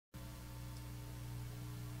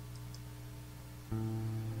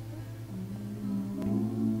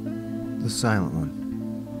Silent One.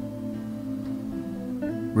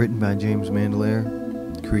 Written by James Mandolare,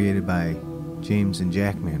 created by James and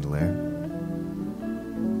Jack Mandolare,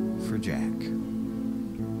 for Jack.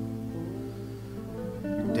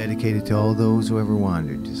 Dedicated to all those who ever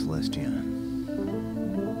wandered to Celestion.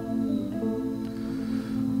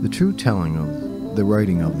 The true telling of the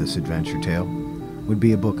writing of this adventure tale would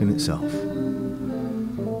be a book in itself.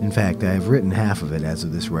 In fact, I have written half of it as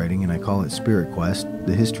of this writing, and I call it Spirit Quest,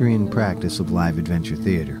 the history and practice of live adventure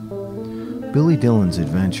theater. Billy Dillon's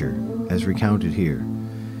adventure, as recounted here,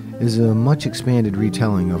 is a much expanded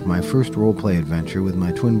retelling of my first roleplay adventure with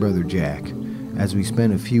my twin brother Jack, as we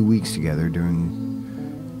spent a few weeks together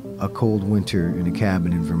during a cold winter in a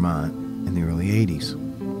cabin in Vermont in the early 80s.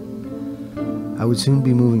 I would soon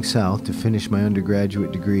be moving south to finish my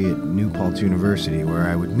undergraduate degree at New Paltz University, where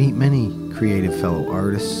I would meet many creative fellow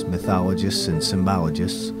artists, mythologists, and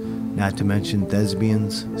symbologists, not to mention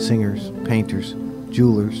thespians, singers, painters,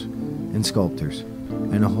 jewelers, and sculptors,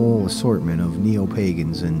 and a whole assortment of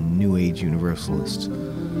neo-pagans and New Age Universalists.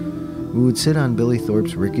 We would sit on Billy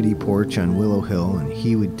Thorpe's rickety porch on Willow Hill, and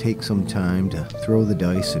he would take some time to throw the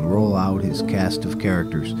dice and roll out his cast of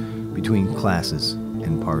characters between classes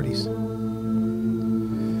and parties.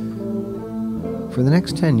 For the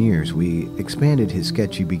next 10 years, we expanded his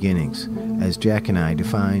sketchy beginnings, as Jack and I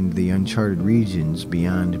defined the uncharted regions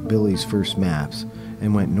beyond Billy's first maps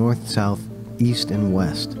and went north, south, east, and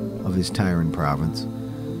west of his Tyrant province,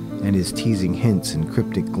 and his teasing hints and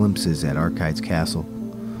cryptic glimpses at Archide's castle,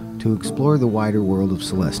 to explore the wider world of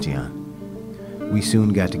Celestion. We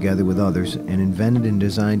soon got together with others and invented and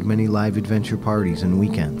designed many live adventure parties and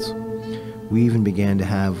weekends. We even began to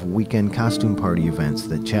have weekend costume party events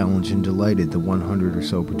that challenged and delighted the 100 or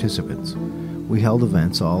so participants. We held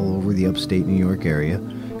events all over the upstate New York area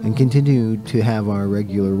and continued to have our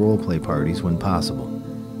regular roleplay parties when possible.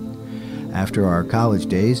 After our college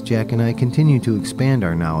days, Jack and I continued to expand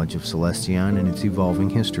our knowledge of Celestion and its evolving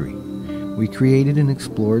history. We created and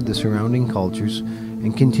explored the surrounding cultures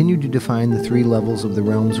and continued to define the 3 levels of the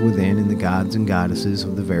realms within and the gods and goddesses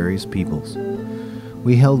of the various peoples.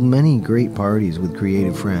 We held many great parties with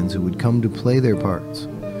creative friends who would come to play their parts.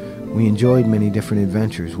 We enjoyed many different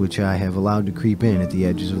adventures, which I have allowed to creep in at the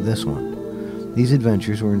edges of this one. These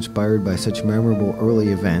adventures were inspired by such memorable early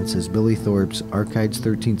events as Billy Thorpe's Archide's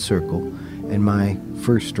 13th Circle and my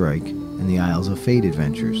First Strike and the Isles of Fate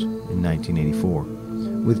adventures in 1984,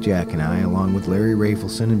 with Jack and I, along with Larry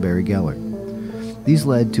Rafelson and Barry Geller. These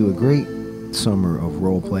led to a great summer of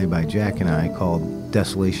roleplay by Jack and I called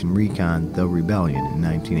Desolation Recon: The Rebellion in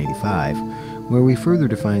 1985, where we further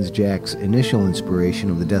defines Jack's initial inspiration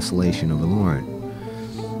of the desolation of Elorin.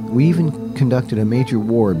 We even conducted a major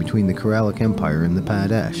war between the Koralic Empire and the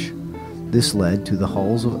Padesh. This led to the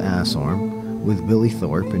Halls of Assorm with Billy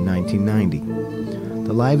Thorpe in 1990.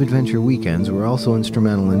 The live adventure weekends were also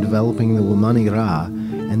instrumental in developing the Wamani Ra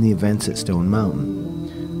and the events at Stone Mountain.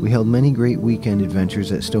 We held many great weekend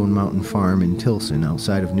adventures at Stone Mountain Farm in Tilson,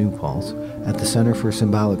 outside of New Paltz, at the Center for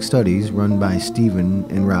Symbolic Studies run by Stephen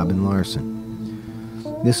and Robin Larson.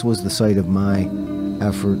 This was the site of my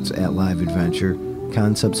efforts at live adventure,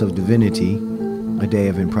 Concepts of Divinity, a day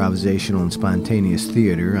of improvisational and spontaneous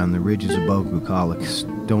theater on the ridges above bucolic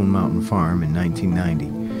Stone Mountain Farm in 1990,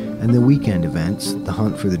 and the weekend events, The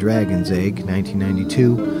Hunt for the Dragon's Egg,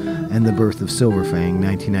 1992, and The Birth of Silverfang,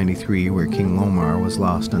 1993, where King Lomar was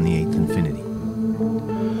lost on the 8th Infinity.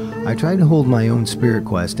 I tried to hold my own Spirit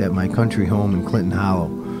Quest at my country home in Clinton Hollow,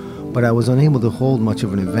 but I was unable to hold much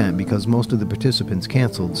of an event because most of the participants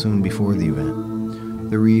canceled soon before the event.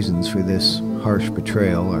 The reasons for this harsh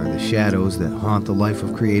betrayal are the shadows that haunt the life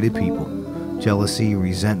of creative people: jealousy,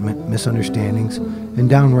 resentment, misunderstandings, and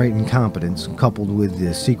downright incompetence, coupled with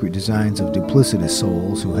the secret designs of duplicitous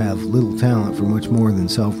souls who have little talent for much more than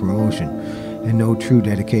self-promotion and no true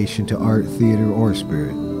dedication to art, theater, or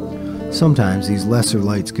spirit. Sometimes these lesser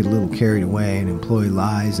lights get a little carried away and employ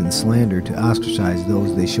lies and slander to ostracize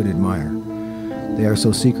those they should admire. They are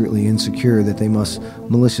so secretly insecure that they must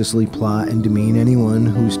maliciously plot and demean anyone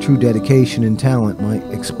whose true dedication and talent might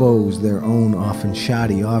expose their own often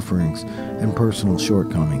shoddy offerings and personal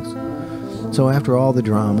shortcomings. So after all the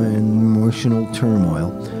drama and emotional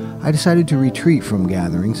turmoil, I decided to retreat from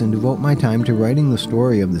gatherings and devote my time to writing the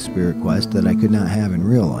story of the Spirit Quest that I could not have in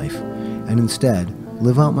real life, and instead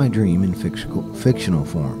live out my dream in fictional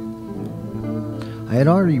form. I had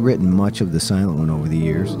already written much of The Silent One over the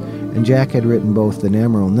years, and Jack had written both The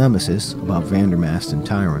Namoral Nemesis, about Vandermast and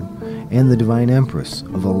Tyron, and The Divine Empress,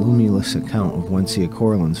 of a lumulous account of Wensia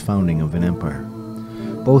Corlin's founding of an empire.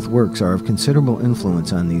 Both works are of considerable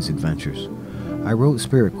influence on these adventures. I wrote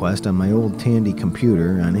Spirit Quest on my old Tandy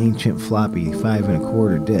computer on ancient floppy 5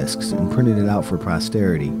 1/4 discs and printed it out for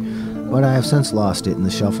posterity, but I have since lost it in the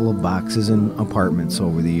shuffle of boxes and apartments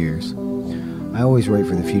over the years. I always write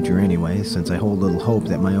for the future anyway, since I hold little hope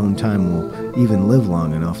that my own time will even live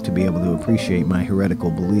long enough to be able to appreciate my heretical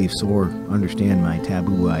beliefs or understand my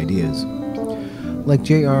taboo ideas. Like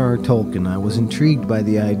J.R.R. Tolkien, I was intrigued by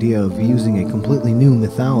the idea of using a completely new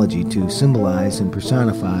mythology to symbolize and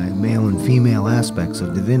personify male and female aspects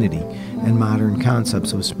of divinity and modern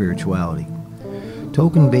concepts of spirituality.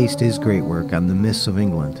 Tolkien based his great work on the myths of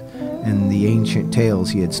England and the ancient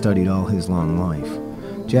tales he had studied all his long life.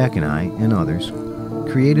 Jack and I, and others,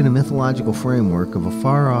 created a mythological framework of a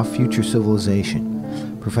far-off future civilization.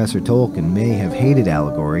 Professor Tolkien may have hated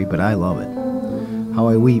allegory, but I love it. How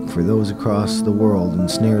I weep for those across the world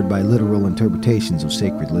ensnared by literal interpretations of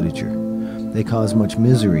sacred literature. They cause much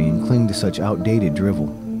misery and cling to such outdated drivel.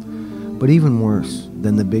 But even worse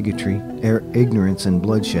than the bigotry, ignorance, and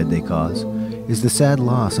bloodshed they cause is the sad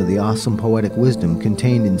loss of the awesome poetic wisdom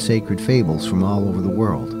contained in sacred fables from all over the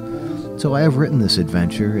world. So I have written this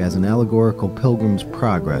adventure as an allegorical pilgrim's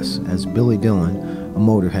progress as Billy Dillon, a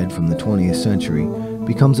motorhead from the 20th century,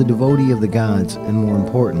 becomes a devotee of the gods and, more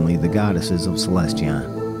importantly, the goddesses of Celestion.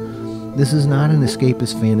 This is not an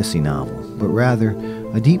escapist fantasy novel, but rather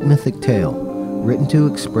a deep mythic tale written to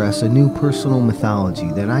express a new personal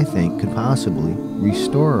mythology that I think could possibly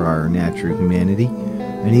restore our natural humanity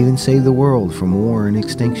and even save the world from war and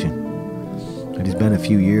extinction. It has been a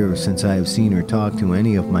few years since I have seen or talked to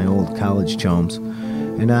any of my old college chums,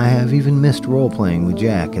 and I have even missed role-playing with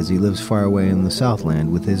Jack as he lives far away in the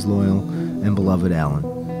Southland with his loyal and beloved Alan.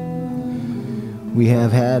 We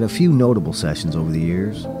have had a few notable sessions over the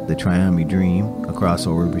years: the Triami Dream, a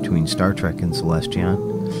crossover between Star Trek and Celestion,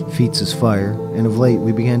 Feats' Fire, and of late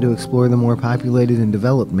we began to explore the more populated and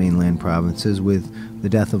developed mainland provinces with The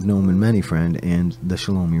Death of Nomen Manyfriend and The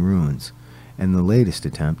Shalomi Ruins, and the latest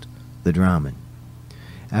attempt, The Draman.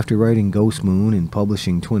 After writing Ghost Moon and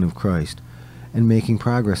publishing Twin of Christ, and making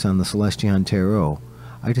progress on the Celestion Tarot,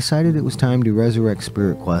 I decided it was time to resurrect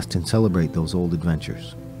Spirit Quest and celebrate those old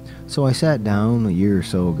adventures. So I sat down a year or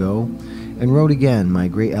so ago and wrote again my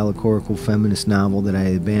great allegorical feminist novel that I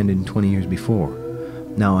had abandoned 20 years before.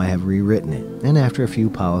 Now I have rewritten it, and after a few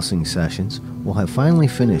polishing sessions, will have finally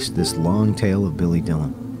finished this long tale of Billy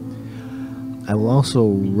Dillon. I will also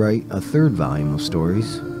write a third volume of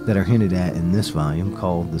stories that are hinted at in this volume,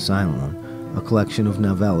 called The Silent One, a collection of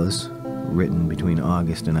novellas written between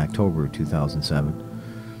August and October 2007.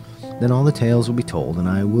 Then all the tales will be told, and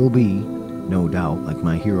I will be, no doubt, like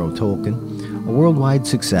my hero Tolkien, a worldwide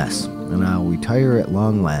success, and I will retire at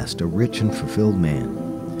long last, a rich and fulfilled man.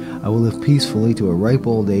 I will live peacefully to a ripe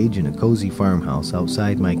old age in a cozy farmhouse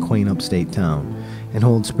outside my quaint upstate town, and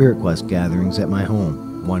hold Spirit Quest gatherings at my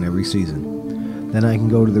home, one every season. Then I can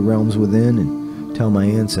go to the realms within and tell my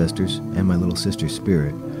ancestors, and my little sister's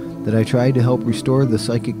spirit, that I tried to help restore the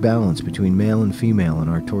psychic balance between male and female in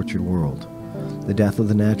our tortured world. The death of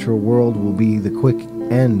the natural world will be the quick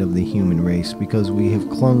end of the human race because we have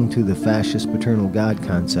clung to the fascist paternal god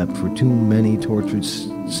concept for too many tortured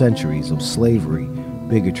centuries of slavery,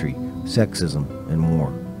 bigotry, sexism, and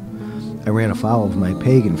war. I ran afoul of my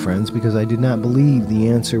pagan friends because I did not believe the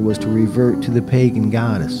answer was to revert to the pagan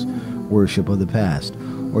goddess worship of the past,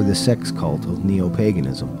 or the sex cult of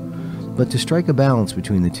neo-paganism, but to strike a balance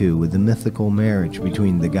between the two with the mythical marriage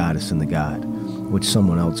between the goddess and the god, which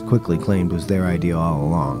someone else quickly claimed was their idea all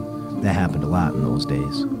along. That happened a lot in those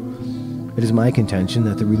days. It is my contention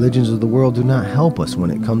that the religions of the world do not help us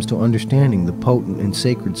when it comes to understanding the potent and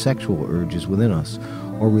sacred sexual urges within us,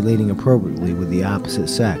 or relating appropriately with the opposite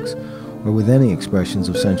sex, or with any expressions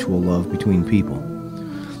of sensual love between people.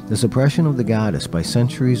 The suppression of the goddess by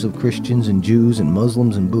centuries of Christians and Jews and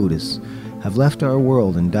Muslims and Buddhists have left our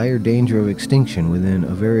world in dire danger of extinction within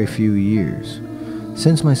a very few years.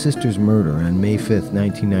 Since my sister's murder on May 5th,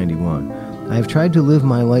 1991, I have tried to live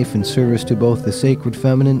my life in service to both the sacred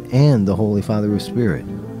feminine and the Holy Father of Spirit.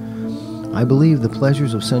 I believe the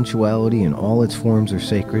pleasures of sensuality in all its forms are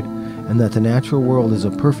sacred, and that the natural world is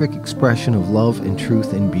a perfect expression of love and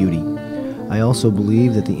truth and beauty. I also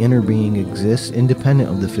believe that the inner being exists independent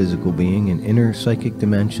of the physical being in inner psychic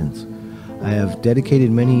dimensions. I have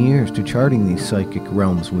dedicated many years to charting these psychic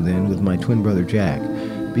realms within with my twin brother Jack,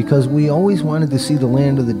 because we always wanted to see the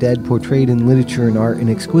land of the dead portrayed in literature and art in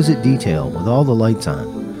exquisite detail with all the lights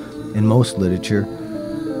on. In most literature,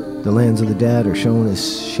 the lands of the dead are shown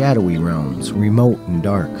as shadowy realms, remote and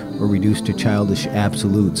dark, or reduced to childish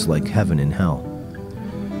absolutes like heaven and hell.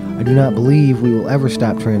 I do not believe we will ever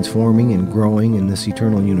stop transforming and growing in this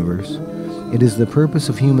eternal universe. It is the purpose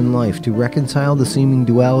of human life to reconcile the seeming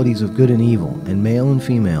dualities of good and evil, and male and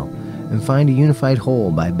female, and find a unified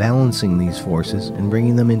whole by balancing these forces and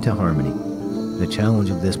bringing them into harmony. The challenge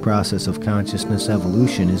of this process of consciousness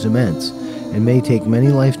evolution is immense, and may take many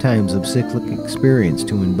lifetimes of cyclic experience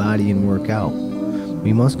to embody and work out.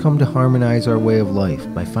 We must come to harmonize our way of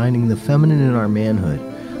life by finding the feminine in our manhood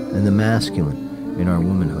and the masculine in our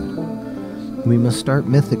womanhood. We must start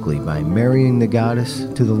mythically by marrying the goddess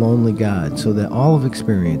to the lonely god so that all of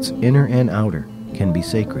experience, inner and outer, can be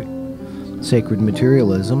sacred. Sacred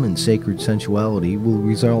materialism and sacred sensuality will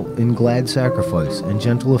result in glad sacrifice and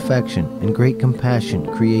gentle affection and great compassion,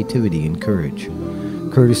 creativity, and courage.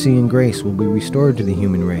 Courtesy and grace will be restored to the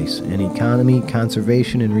human race, and economy,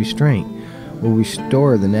 conservation, and restraint will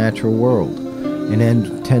restore the natural world and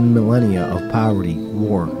end 10 millennia of poverty,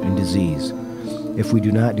 war, and disease. If we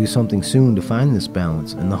do not do something soon to find this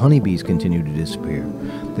balance, and the honeybees continue to disappear,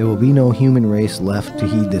 there will be no human race left to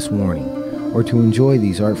heed this warning, or to enjoy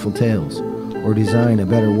these artful tales, or design a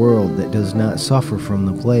better world that does not suffer from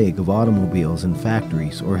the plague of automobiles and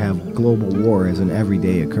factories, or have global war as an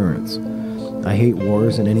everyday occurrence. I hate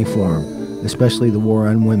wars in any form, especially the war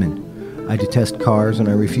on women. I detest cars and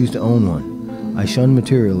I refuse to own one. I shun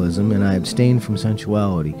materialism and I abstain from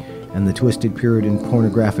sensuality and the twisted Puritan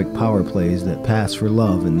pornographic power plays that pass for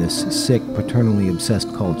love in this sick, paternally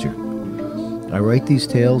obsessed culture. I write these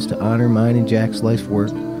tales to honor mine and Jack's life's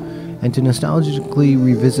work, and to nostalgically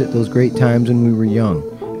revisit those great times when we were young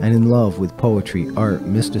and in love with poetry, art,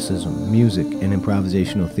 mysticism, music, and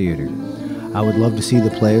improvisational theater. I would love to see the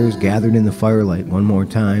players gathered in the firelight one more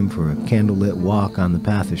time for a candlelit walk on the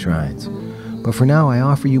path of shrines. But for now I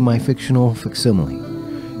offer you my fictional facsimile.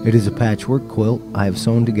 It is a patchwork quilt I have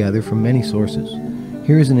sewn together from many sources.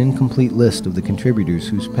 Here is an incomplete list of the contributors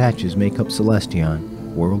whose patches make up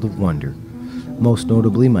Celestion, World of Wonder. Most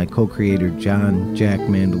notably my co-creator Jack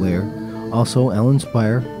Mandolare, also Ellen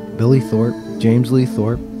Spire, Billy Thorpe, James Lee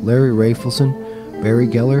Thorpe, Larry Rafelson, Barry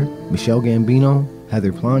Geller, Michelle Gambino,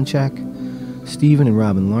 Heather Plonchak, Stephen and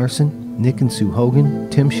Robin Larson, Nick and Sue Hogan,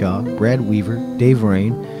 Tim Shaw, Brad Weaver, Dave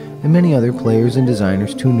Rain, and many other players and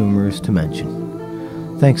designers too numerous to mention.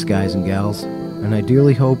 Thanks, guys and gals, and I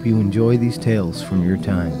dearly hope you enjoy these tales from your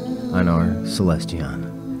time on our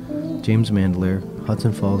Celestion. James Mandolare,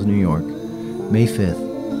 Hudson Falls, New York, May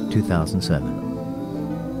 5th,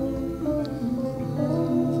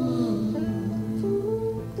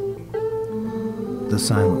 2007. The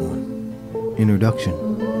Silent One. Introduction.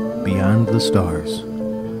 Beyond the Stars.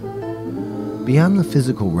 Beyond the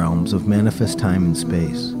physical realms of manifest time and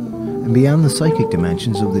space, and beyond the psychic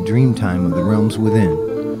dimensions of the dream time of the realms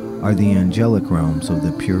within, are the angelic realms of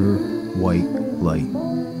the pure, white light.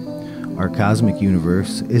 Our cosmic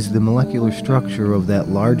universe is the molecular structure of that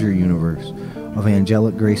larger universe of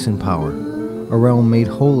angelic grace and power, a realm made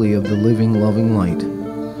holy of the living, loving light.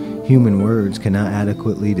 Human words cannot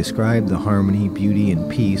adequately describe the harmony, beauty,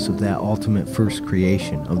 and peace of that ultimate first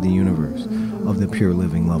creation of the universe, of the pure,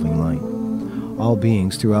 living, loving light. All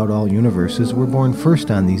beings throughout all universes were born first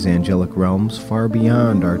on these angelic realms, far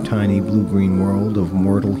beyond our tiny blue-green world of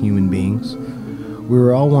mortal human beings. We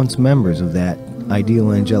were all once members of that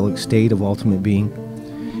ideal angelic state of ultimate being.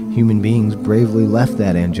 Human beings bravely left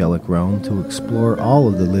that angelic realm to explore all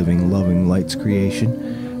of the living, loving light's creation,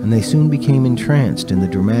 and they soon became entranced in the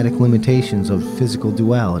dramatic limitations of physical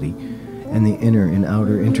duality and the inner and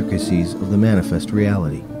outer intricacies of the manifest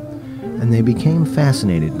reality. And they became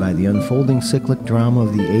fascinated by the unfolding cyclic drama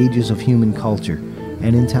of the ages of human culture,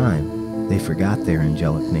 and in time, they forgot their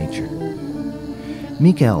angelic nature.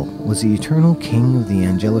 Mikael was the eternal king of the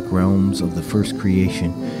angelic realms of the first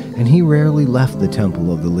creation, and he rarely left the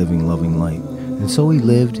temple of the living, loving light, and so he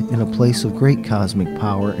lived in a place of great cosmic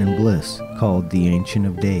power and bliss called the Ancient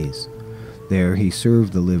of Days. There he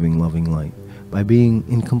served the living, loving light by being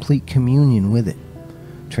in complete communion with it,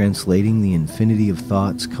 translating the infinity of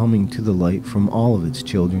thoughts coming to the light from all of its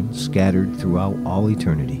children scattered throughout all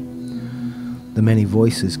eternity. The many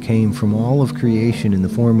voices came from all of creation in the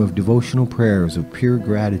form of devotional prayers of pure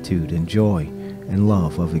gratitude and joy and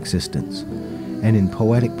love of existence, and in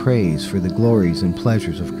poetic praise for the glories and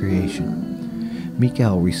pleasures of creation.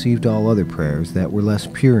 Mikael received all other prayers that were less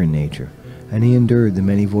pure in nature, and he endured the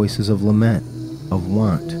many voices of lament, of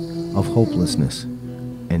want, of hopelessness,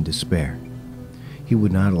 and despair. He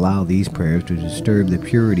would not allow these prayers to disturb the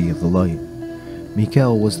purity of the light.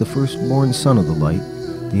 Mikael was the firstborn son of the light,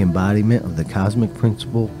 the embodiment of the cosmic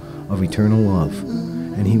principle of eternal love,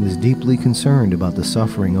 and he was deeply concerned about the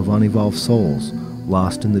suffering of unevolved souls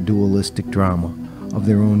lost in the dualistic drama of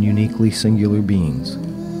their own uniquely singular beings.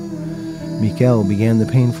 Mikel began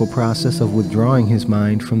the painful process of withdrawing his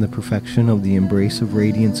mind from the perfection of the embrace of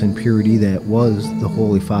radiance and purity that was the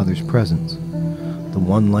Holy Father's presence. The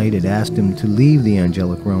One Light had asked him to leave the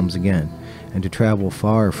angelic realms again, and to travel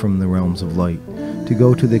far from the realms of light, to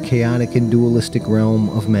go to the chaotic and dualistic realm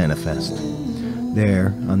of manifest.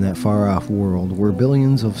 There, on that far-off world, were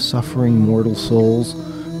billions of suffering mortal souls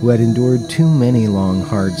who had endured too many long,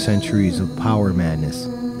 hard centuries of power madness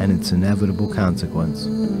and its inevitable consequence,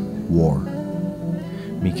 war.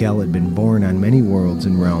 Mikel had been born on many worlds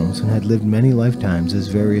and realms and had lived many lifetimes as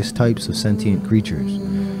various types of sentient creatures.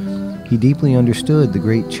 He deeply understood the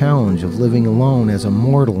great challenge of living alone as a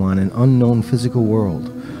mortal on an unknown physical world,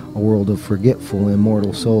 a world of forgetful,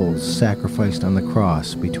 immortal souls sacrificed on the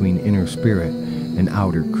cross between inner spirit and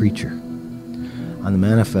outer creature. On the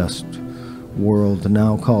manifest world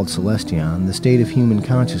now called Celestion, the state of human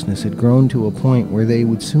consciousness had grown to a point where they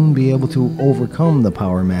would soon be able to overcome the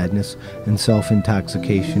power madness and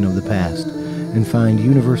self-intoxication of the past and find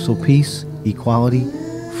universal peace, equality,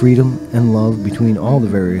 freedom, and love between all the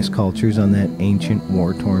various cultures on that ancient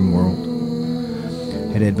war-torn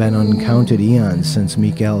world. It had been uncounted eons since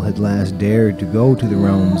Mikel had last dared to go to the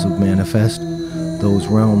realms of manifest, those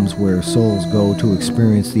realms where souls go to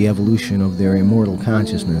experience the evolution of their immortal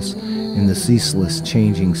consciousness in the ceaseless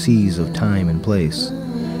changing seas of time and place.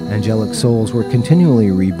 Angelic souls were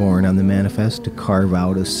continually reborn on the manifest to carve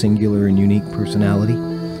out a singular and unique personality.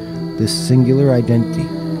 This singular identity,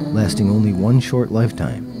 lasting only one short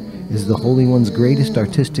lifetime, is the Holy One's greatest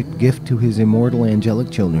artistic gift to his immortal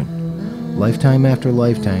angelic children. Lifetime after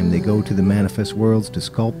lifetime, they go to the manifest worlds to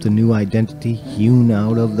sculpt a new identity hewn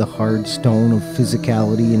out of the hard stone of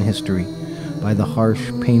physicality and history, by the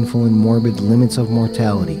harsh, painful, and morbid limits of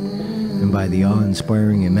mortality, and by the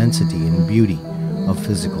awe-inspiring immensity and beauty of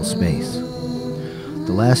physical space.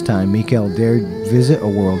 The last time Mikel dared visit a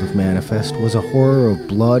world of manifest was a horror of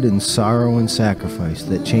blood and sorrow and sacrifice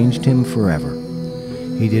that changed him forever.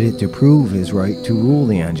 He did it to prove his right to rule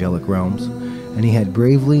the angelic realms, and he had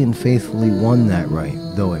bravely and faithfully won that right,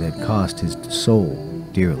 though it had cost his soul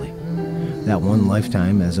dearly. That one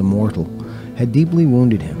lifetime as a mortal had deeply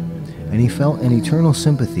wounded him, and he felt an eternal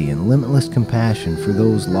sympathy and limitless compassion for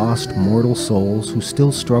those lost mortal souls who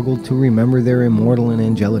still struggled to remember their immortal and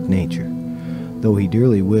angelic nature. Though he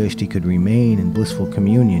dearly wished he could remain in blissful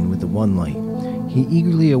communion with the One Light, he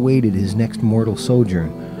eagerly awaited his next mortal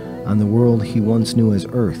sojourn on the world he once knew as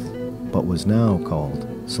Earth, but was now called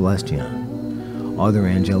Celestion. Other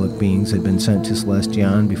angelic beings had been sent to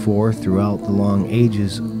Celestion before throughout the long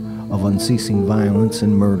ages of unceasing violence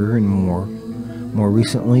and murder and war. More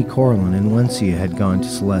recently, Corlin and Lencia had gone to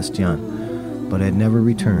Celestion, but had never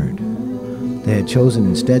returned. They had chosen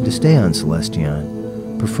instead to stay on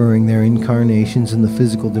Celestion, preferring their incarnations in the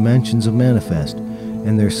physical dimensions of manifest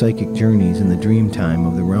and their psychic journeys in the dream time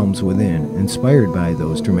of the realms within, inspired by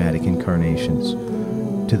those dramatic incarnations,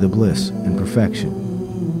 to the bliss and perfection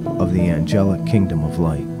of the angelic kingdom of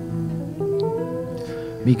light.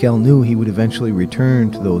 Mikel knew he would eventually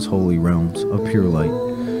return to those holy realms of pure light,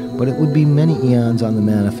 but it would be many eons on the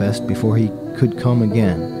manifest before he could come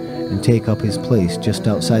again and take up his place just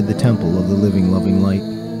outside the temple of the living, loving light.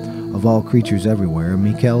 Of all creatures everywhere,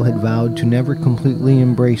 Mikel had vowed to never completely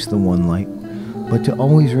embrace the One Light, but to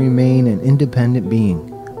always remain an independent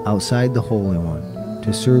being outside the Holy One,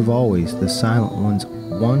 to serve always the Silent One's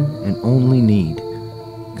one and only need,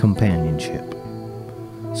 companionship.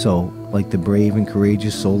 So, like the brave and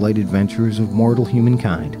courageous soul-light adventurers of mortal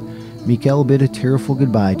humankind, Mikel bid a tearful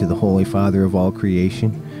goodbye to the Holy Father of all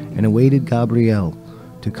creation and awaited Gabriel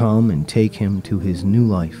to come and take him to his new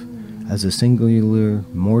life as a singular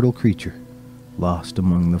mortal creature lost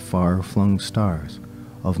among the far-flung stars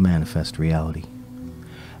of manifest reality.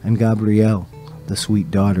 And Gabrielle, the sweet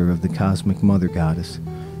daughter of the cosmic mother goddess,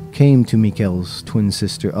 came to Mikel's twin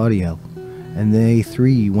sister Ariel, and they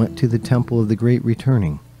three went to the temple of the Great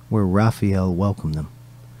Returning, where Raphael welcomed them.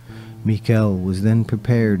 Mikel was then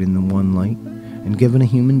prepared in the One Light and given a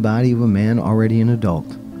human body of a man already an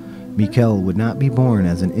adult. Mikel would not be born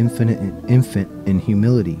as an infant in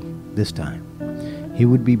humility this time. He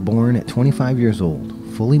would be born at 25 years old,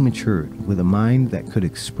 fully matured, with a mind that could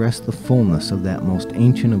express the fullness of that most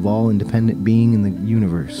ancient of all independent being in the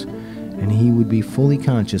universe, and he would be fully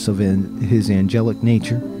conscious of his angelic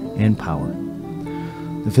nature and power.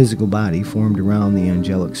 The physical body formed around the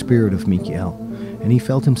angelic spirit of Mikel, and he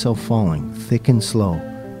felt himself falling, thick and slow,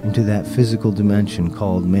 into that physical dimension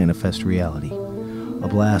called manifest reality. A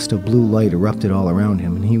blast of blue light erupted all around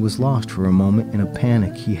him, and he was lost for a moment in a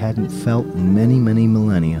panic he hadn't felt in many, many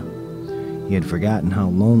millennia. He had forgotten how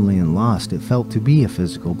lonely and lost it felt to be a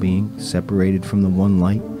physical being, separated from the One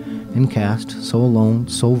Light, and cast, so alone,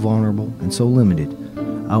 so vulnerable, and so limited,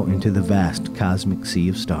 out into the vast cosmic sea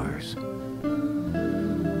of stars.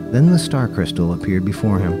 Then the star crystal appeared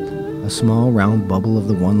before him, a small round bubble of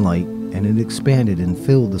the one light, and it expanded and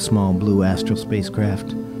filled the small blue astral spacecraft.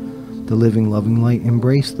 The living, loving light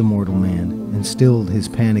embraced the mortal man and stilled his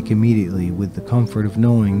panic immediately with the comfort of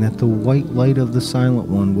knowing that the white light of the Silent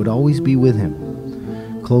One would always be with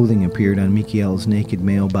him. Clothing appeared on Michael's naked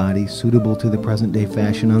male body, suitable to the present-day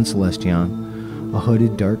fashion on Celestion, a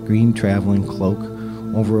hooded dark green traveling cloak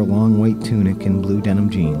over a long white tunic and blue denim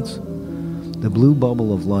jeans. The blue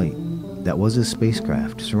bubble of light that was his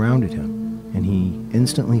spacecraft surrounded him, and he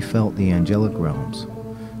instantly felt the angelic realms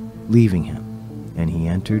leaving him, and he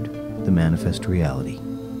entered the manifest reality.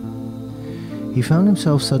 He found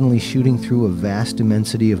himself suddenly shooting through a vast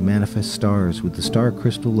immensity of manifest stars with the star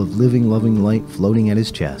crystal of living, loving light floating at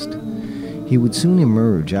his chest. He would soon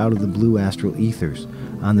emerge out of the blue astral ethers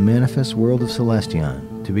on the manifest world of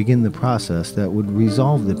Celestion to begin the process that would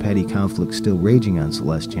resolve the petty conflict still raging on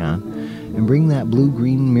Celestion and bring that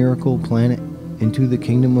blue-green miracle planet into the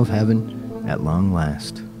kingdom of heaven at long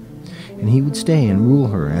last. And he would stay and rule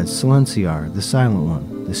her as Silenciar, the Silent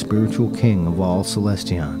One, the spiritual king of all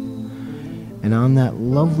Celestion. And on that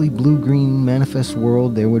lovely blue-green manifest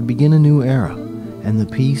world there would begin a new era, and the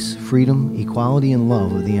peace, freedom, equality, and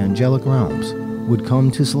love of the angelic realms would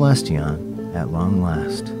come to Celestion at long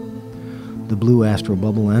last. The blue astral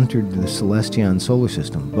bubble entered the Celestion solar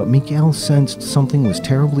system, but Michael sensed something was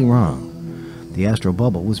terribly wrong. The astral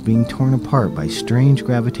bubble was being torn apart by strange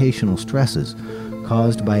gravitational stresses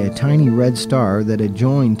caused by a tiny red star that had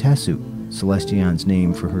joined Tessu, Celestion's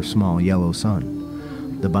name for her small yellow sun.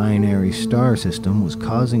 The binary star system was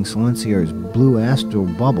causing Silenciar's blue astral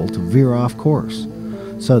bubble to veer off course.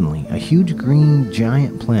 Suddenly, a huge green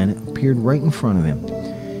giant planet appeared right in front of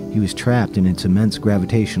him. He was trapped in its immense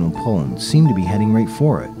gravitational pull and seemed to be heading right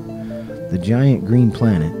for it. The giant green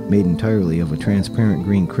planet, made entirely of a transparent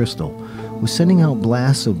green crystal, was sending out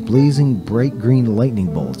blasts of blazing bright green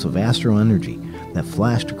lightning bolts of astral energy that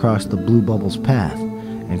flashed across the blue bubble's path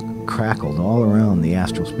and crackled all around the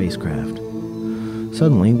astral spacecraft.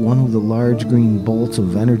 Suddenly, one of the large green bolts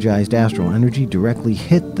of energized astral energy directly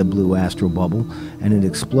hit the blue astral bubble, and it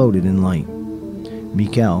exploded in light.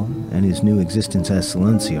 Michael, and his new existence as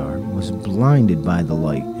Silenciar, was blinded by the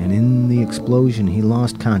light, and in the explosion he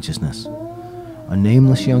lost consciousness. A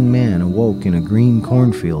nameless young man awoke in a green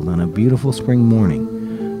cornfield on a beautiful spring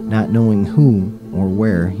morning, not knowing who or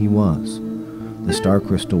where he was. The star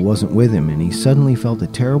crystal wasn't with him, and he suddenly felt a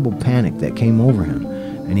terrible panic that came over him,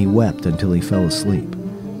 and he wept until he fell asleep.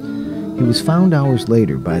 He was found hours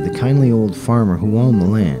later by the kindly old farmer who owned the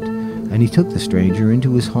land, and he took the stranger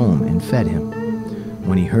into his home and fed him.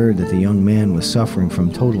 When he heard that the young man was suffering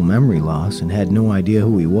from total memory loss and had no idea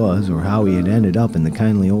who he was or how he had ended up in the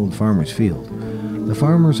kindly old farmer's field, the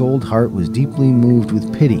farmer's old heart was deeply moved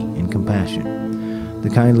with pity and compassion. The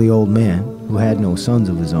kindly old man, who had no sons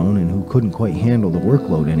of his own and who couldn't quite handle the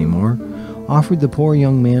workload anymore, offered the poor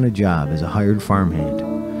young man a job as a hired farmhand.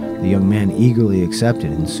 The young man eagerly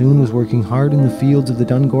accepted and soon was working hard in the fields of the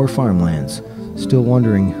Dungor farmlands, still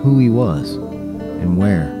wondering who he was and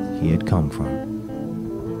where he had come from.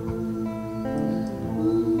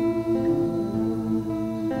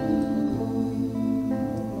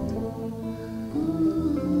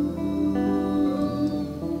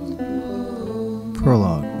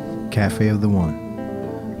 Prologue, Café of the One.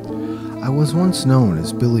 I was once known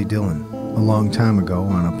as Billy Dillon, a long time ago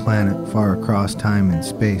on a planet far across time and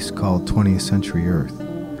space called 20th Century Earth.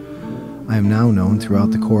 I am now known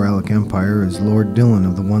throughout the Koralic Empire as Lord Dillon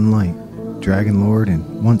of the One Light, Dragon Lord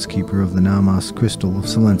and once keeper of the Namas Crystal of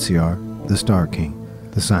Silenciar, the Star King,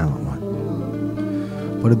 the Silent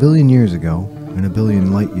One. But a billion years ago, and a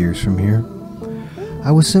billion light years from here,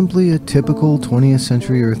 I was simply a typical 20th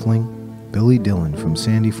century Earthling, Billy Dillon from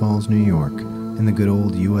Sandy Falls, New York, in the good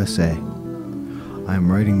old USA. I am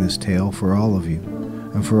writing this tale for all of you,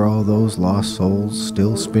 and for all those lost souls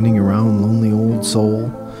still spinning around lonely old Sol,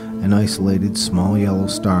 an isolated small yellow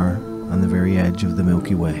star on the very edge of the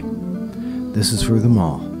Milky Way. This is for them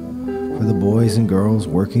all, for the boys and girls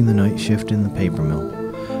working the night shift in the paper mill,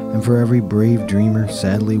 and for every brave dreamer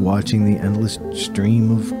sadly watching the endless stream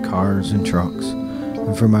of cars and trucks,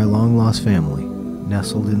 and for my long-lost family,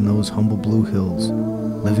 nestled in those humble blue hills,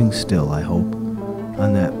 living still, I hope,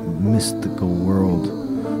 on that mystical world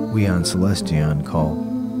we on Celestion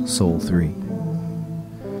call Sol 3.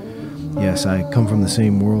 Yes, I come from the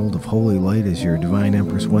same world of holy light as your divine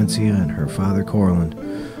Empress Wensia and her father Corland,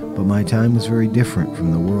 but my time was very different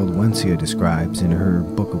from the world Wensia describes in her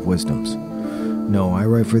Book of Wisdoms. No, I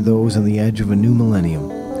write for those on the edge of a new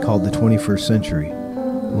millennium, called the 21st century,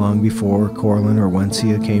 long before Corlin or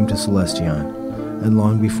Wensia came to Celestion, and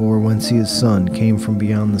long before Wensia's son came from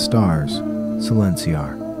beyond the stars,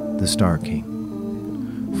 Silenciar, the Star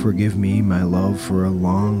King. Forgive me, my love, for a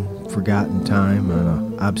long forgotten time on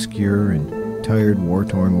an obscure and tired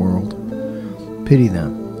war-torn world. Pity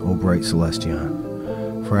them, O bright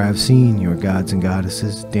Celestion, for I have seen your gods and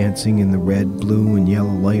goddesses dancing in the red, blue, and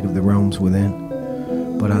yellow light of the realms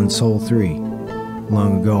within. But on Sol 3,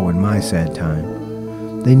 long ago in my sad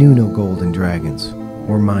time, they knew no golden dragons,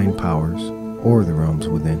 or mind powers, or the realms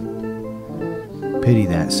within. Pity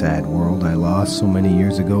that sad world I lost so many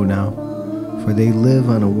years ago now, for they live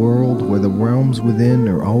on a world where the realms within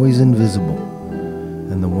are always invisible,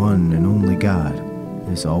 and the one and only God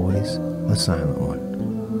is always a silent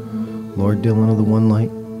one. Lord Dillon of the One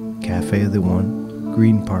Light, Café of the One,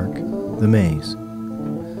 Green Park, The Maze,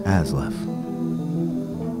 Aslef.